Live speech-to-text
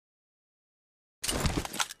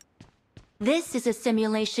This is a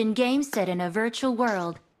simulation game set in a virtual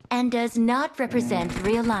world and does not represent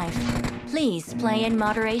real life. Please play in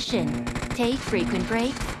moderation, take frequent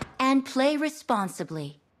breaks, and play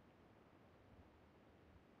responsibly.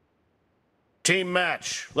 Team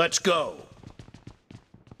match, let's go.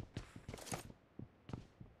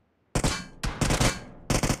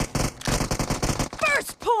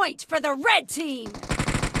 First point for the red team!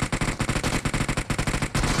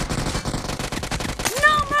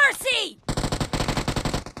 No mercy!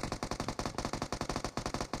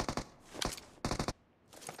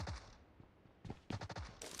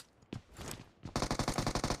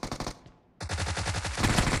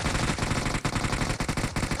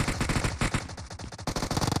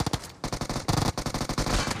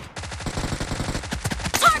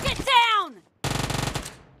 Target down!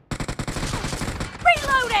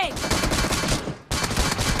 Reloading!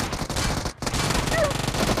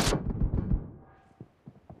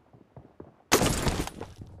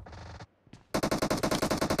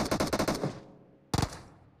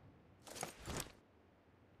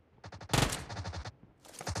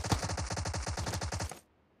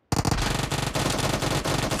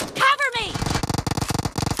 Cover me!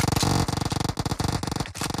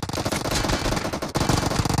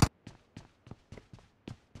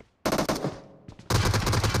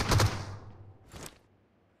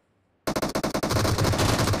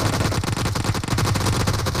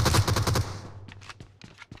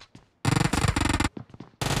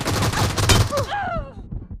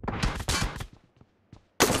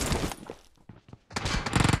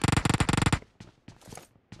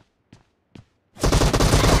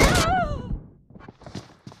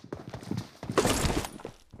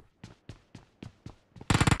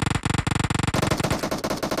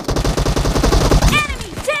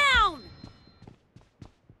 Enemy down!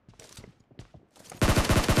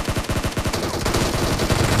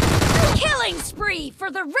 Killing spree for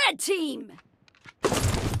the red team!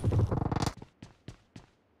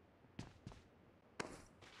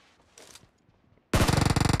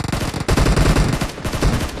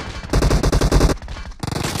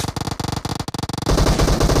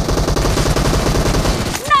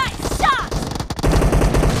 Nice shot!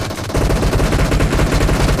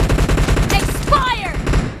 Expired!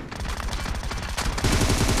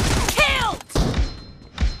 Killed!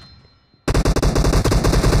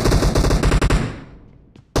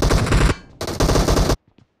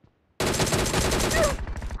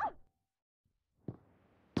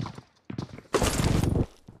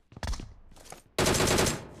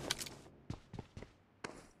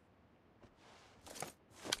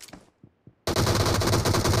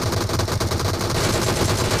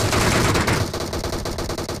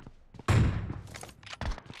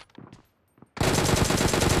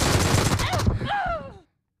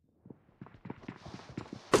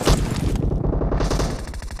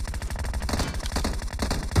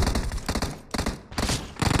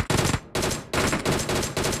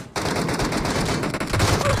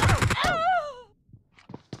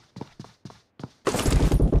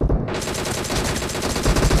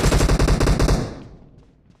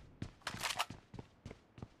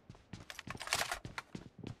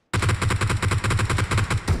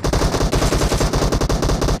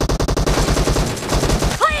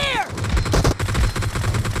 Clear!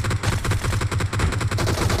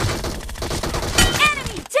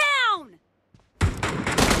 Enemy down!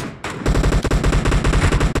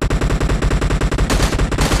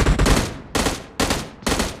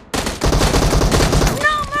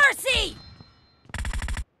 No mercy!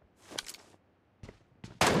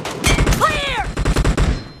 Clear!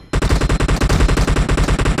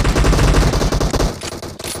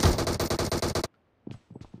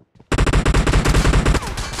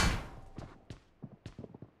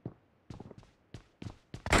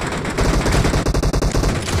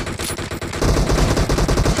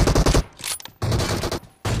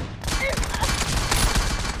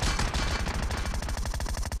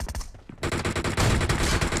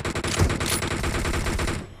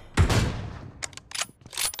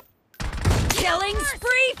 Killing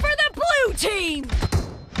spree for the blue team!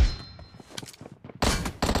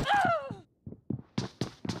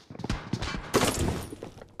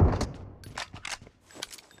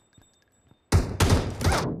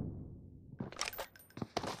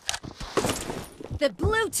 The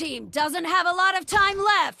blue team doesn't have a lot of time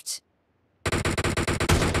left!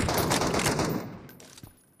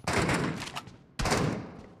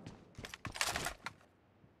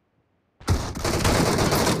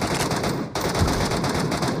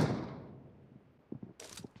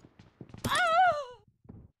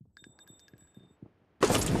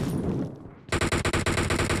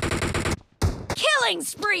 Killing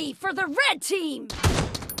spree for the red team!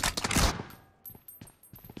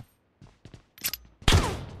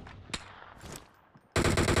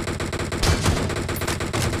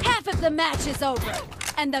 Half of the match is over,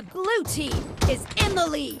 and the blue team is in the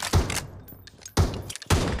lead.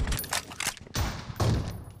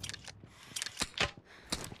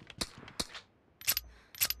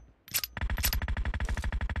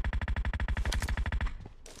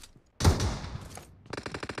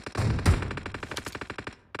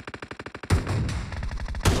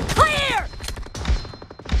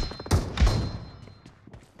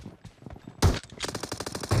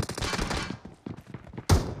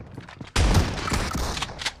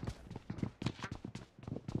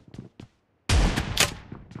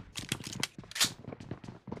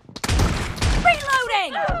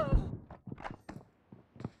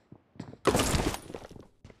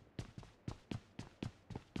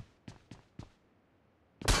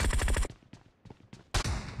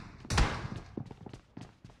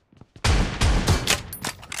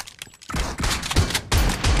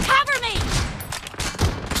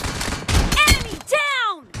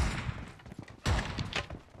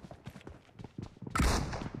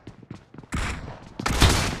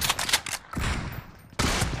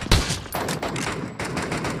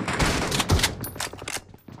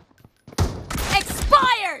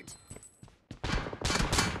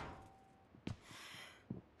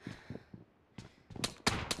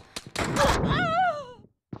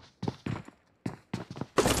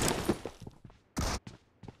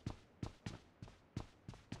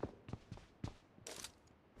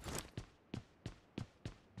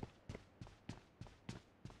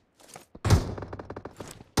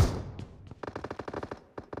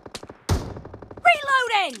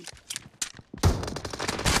 Reloading!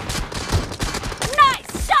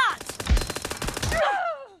 Nice shot!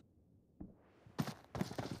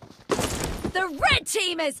 The red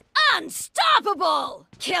team is unstoppable!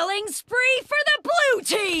 Killing spree for the blue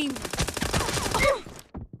team!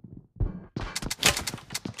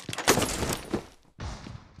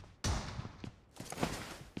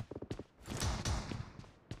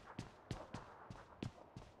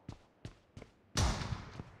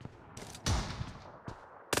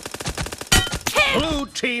 Blue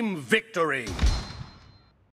team victory!